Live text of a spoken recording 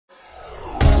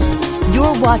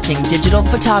You're watching Digital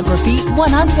Photography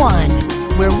One-on-One,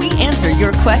 where we answer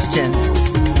your questions.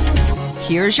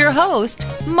 Here's your host,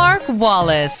 Mark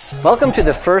Wallace. Welcome to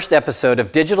the first episode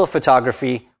of Digital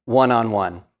Photography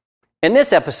One-on-One. In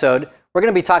this episode, we're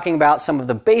going to be talking about some of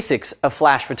the basics of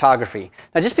flash photography.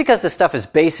 Now, just because the stuff is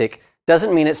basic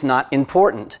doesn't mean it's not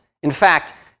important. In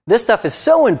fact, this stuff is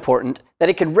so important that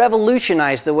it could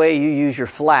revolutionize the way you use your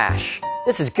flash.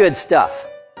 This is good stuff.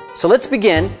 So let's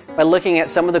begin by looking at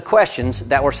some of the questions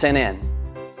that were sent in.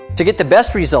 To get the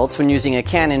best results when using a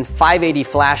Canon 580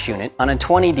 flash unit on a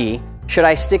 20D, should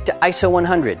I stick to ISO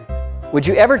 100? Would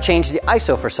you ever change the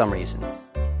ISO for some reason?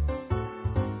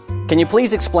 Can you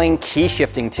please explain key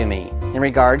shifting to me in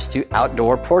regards to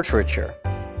outdoor portraiture?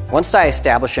 Once I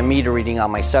establish a meter reading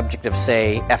on my subject of,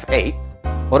 say, f8,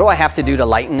 what do I have to do to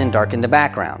lighten and darken the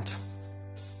background?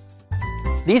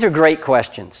 These are great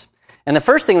questions. And the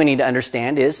first thing we need to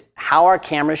understand is how our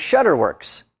camera's shutter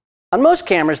works. On most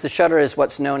cameras, the shutter is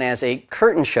what's known as a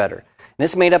curtain shutter. And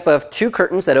it's made up of two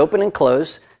curtains that open and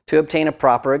close to obtain a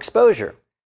proper exposure.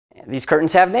 These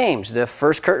curtains have names, the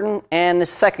first curtain and the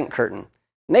second curtain.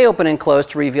 And they open and close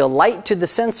to reveal light to the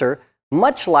sensor,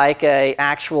 much like an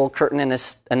actual curtain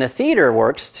in a theater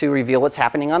works to reveal what's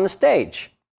happening on the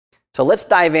stage. So let's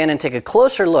dive in and take a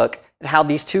closer look at how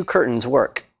these two curtains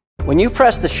work. When you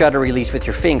press the shutter release with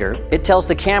your finger, it tells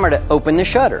the camera to open the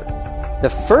shutter. The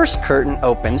first curtain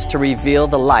opens to reveal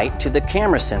the light to the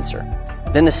camera sensor.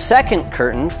 Then the second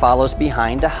curtain follows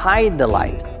behind to hide the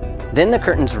light. Then the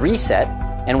curtains reset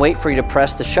and wait for you to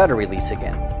press the shutter release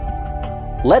again.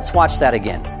 Let's watch that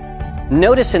again.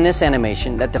 Notice in this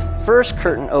animation that the first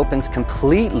curtain opens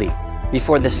completely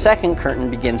before the second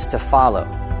curtain begins to follow.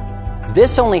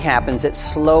 This only happens at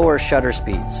slower shutter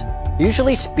speeds,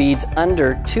 usually speeds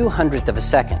under 200th of a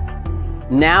second.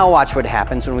 Now watch what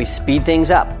happens when we speed things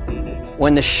up.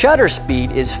 When the shutter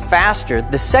speed is faster,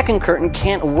 the second curtain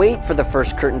can't wait for the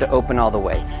first curtain to open all the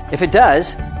way. If it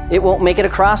does, it won't make it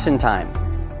across in time.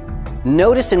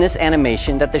 Notice in this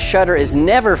animation that the shutter is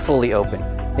never fully open.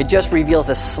 It just reveals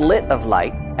a slit of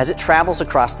light as it travels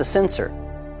across the sensor.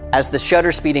 As the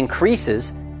shutter speed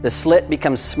increases, the slit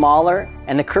becomes smaller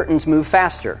and the curtains move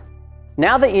faster.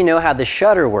 Now that you know how the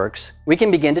shutter works, we can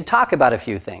begin to talk about a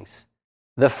few things.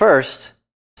 The first,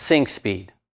 sync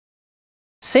speed.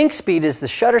 Sync speed is the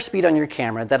shutter speed on your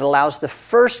camera that allows the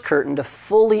first curtain to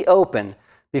fully open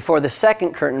before the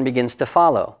second curtain begins to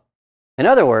follow. In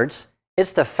other words,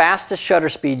 it's the fastest shutter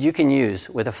speed you can use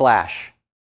with a flash.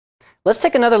 Let's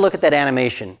take another look at that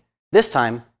animation, this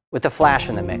time with the flash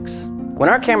in the mix. When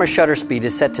our camera's shutter speed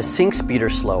is set to sync speed or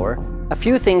slower, a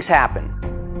few things happen.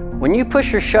 When you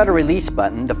push your shutter release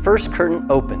button, the first curtain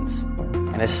opens.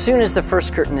 And as soon as the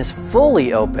first curtain is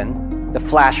fully open, the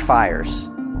flash fires.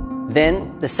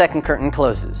 Then the second curtain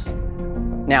closes.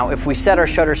 Now, if we set our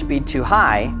shutter speed too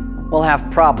high, we'll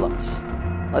have problems.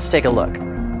 Let's take a look.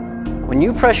 When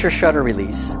you press your shutter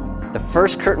release, the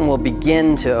first curtain will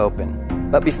begin to open.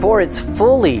 But before it's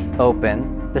fully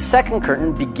open, the second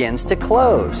curtain begins to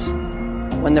close.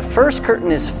 When the first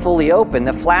curtain is fully open,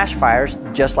 the flash fires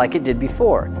just like it did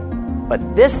before.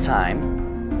 But this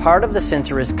time, part of the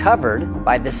sensor is covered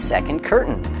by the second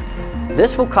curtain.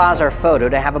 This will cause our photo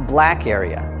to have a black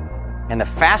area. And the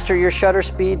faster your shutter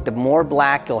speed, the more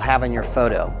black you'll have in your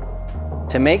photo.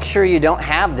 To make sure you don't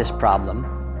have this problem,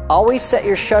 always set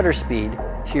your shutter speed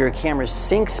to your camera's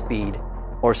sync speed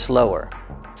or slower.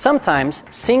 Sometimes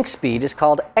sync speed is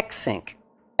called X-sync.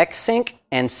 X-sync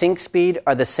and sync speed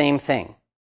are the same thing.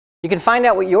 You can find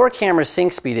out what your camera's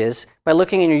sync speed is by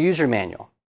looking in your user manual.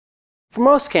 For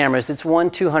most cameras, it's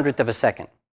 1/200th of a second.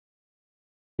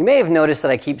 You may have noticed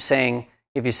that I keep saying,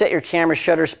 if you set your camera's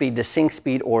shutter speed to sync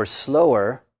speed or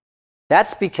slower,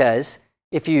 that's because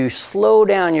if you slow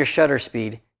down your shutter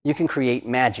speed, you can create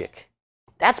magic.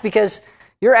 That's because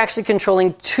you're actually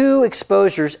controlling two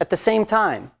exposures at the same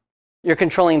time. You're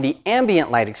controlling the ambient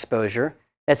light exposure,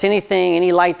 that's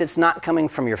any light that's not coming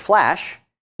from your flash.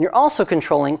 And you're also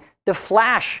controlling the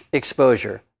flash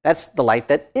exposure, that's the light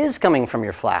that is coming from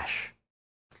your flash.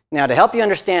 Now, to help you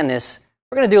understand this,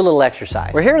 we're going to do a little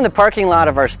exercise. We're here in the parking lot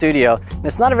of our studio, and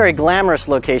it's not a very glamorous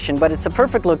location, but it's a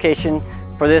perfect location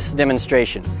for this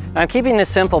demonstration. I'm keeping this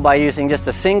simple by using just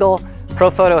a single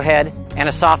ProPhoto head and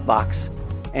a softbox.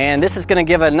 And this is going to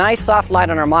give a nice soft light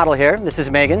on our model here. This is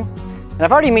Megan. And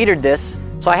I've already metered this,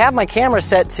 so I have my camera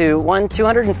set to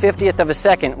 1/250th of a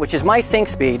second, which is my sync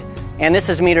speed, and this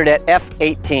is metered at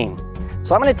f18.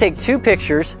 So I'm going to take two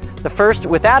pictures, the first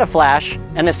without a flash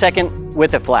and the second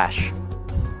with a flash.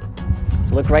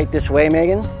 Look right this way,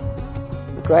 Megan.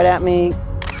 Look right at me.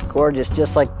 Gorgeous,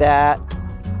 just like that.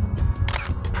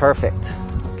 Perfect.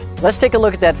 Let's take a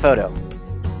look at that photo.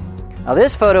 Now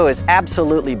this photo is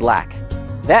absolutely black.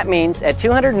 That means at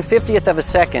 250th of a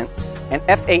second and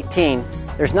f/18,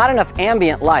 there's not enough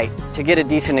ambient light to get a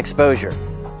decent exposure.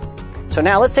 So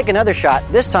now let's take another shot,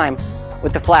 this time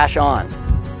with the flash on.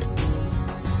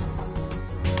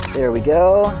 There we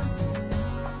go.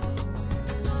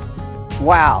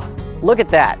 Wow, look at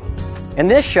that. In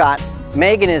this shot,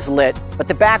 Megan is lit, but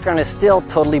the background is still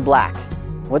totally black.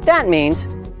 What that means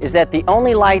is that the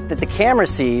only light that the camera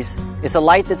sees is the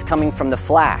light that's coming from the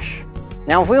flash.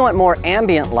 Now, if we want more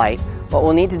ambient light, what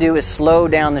we'll need to do is slow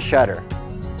down the shutter.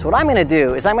 So what I'm going to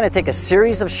do is I'm going to take a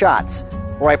series of shots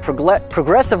where I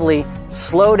progressively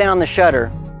slow down the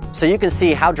shutter so you can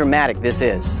see how dramatic this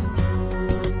is.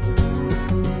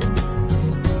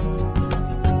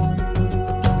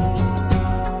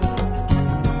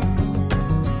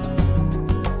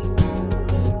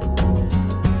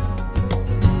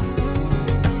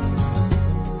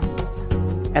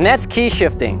 And that's key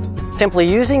shifting,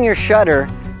 simply using your shutter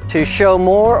to show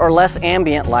more or less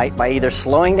ambient light by either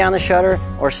slowing down the shutter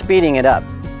or speeding it up.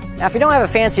 Now, if you don't have a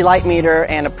fancy light meter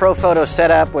and a pro photo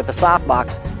setup with a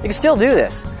softbox, you can still do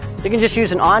this. You can just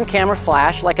use an on-camera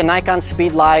flash like a Nikon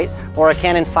Speedlight or a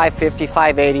Canon 550,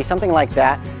 580, something like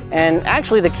that, and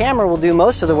actually the camera will do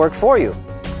most of the work for you.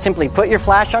 Simply put your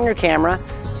flash on your camera,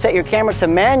 set your camera to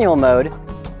manual mode,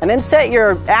 and then set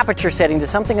your aperture setting to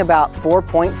something about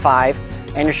 4.5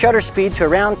 and your shutter speed to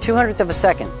around 200th of a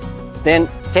second. Then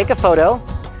take a photo,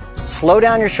 slow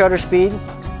down your shutter speed,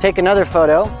 take another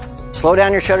photo, slow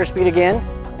down your shutter speed again,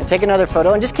 and take another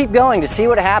photo, and just keep going to see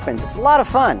what happens. It's a lot of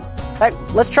fun. In fact,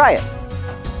 let's try it.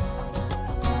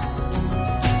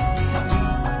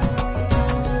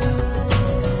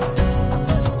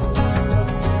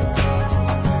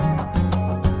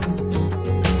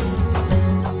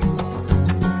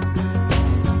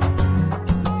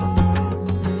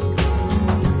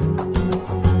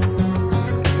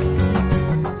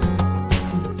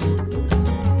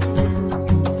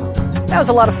 That was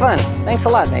a lot of fun. Thanks a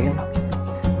lot, Megan.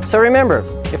 So remember,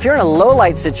 if you're in a low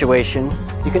light situation,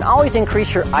 you can always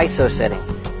increase your ISO setting.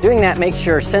 Doing that makes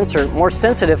your sensor more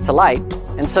sensitive to light,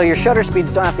 and so your shutter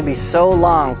speeds don't have to be so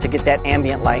long to get that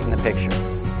ambient light in the picture.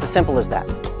 It's as simple as that.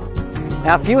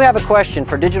 Now, if you have a question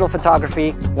for digital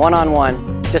photography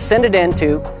one-on-one, just send it in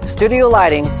to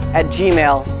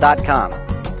studiolighting@gmail.com.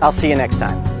 I'll see you next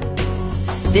time.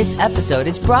 This episode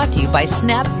is brought to you by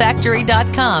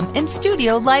snapfactory.com and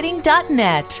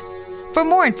studiolighting.net. For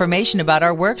more information about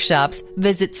our workshops,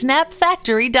 visit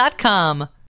snapfactory.com.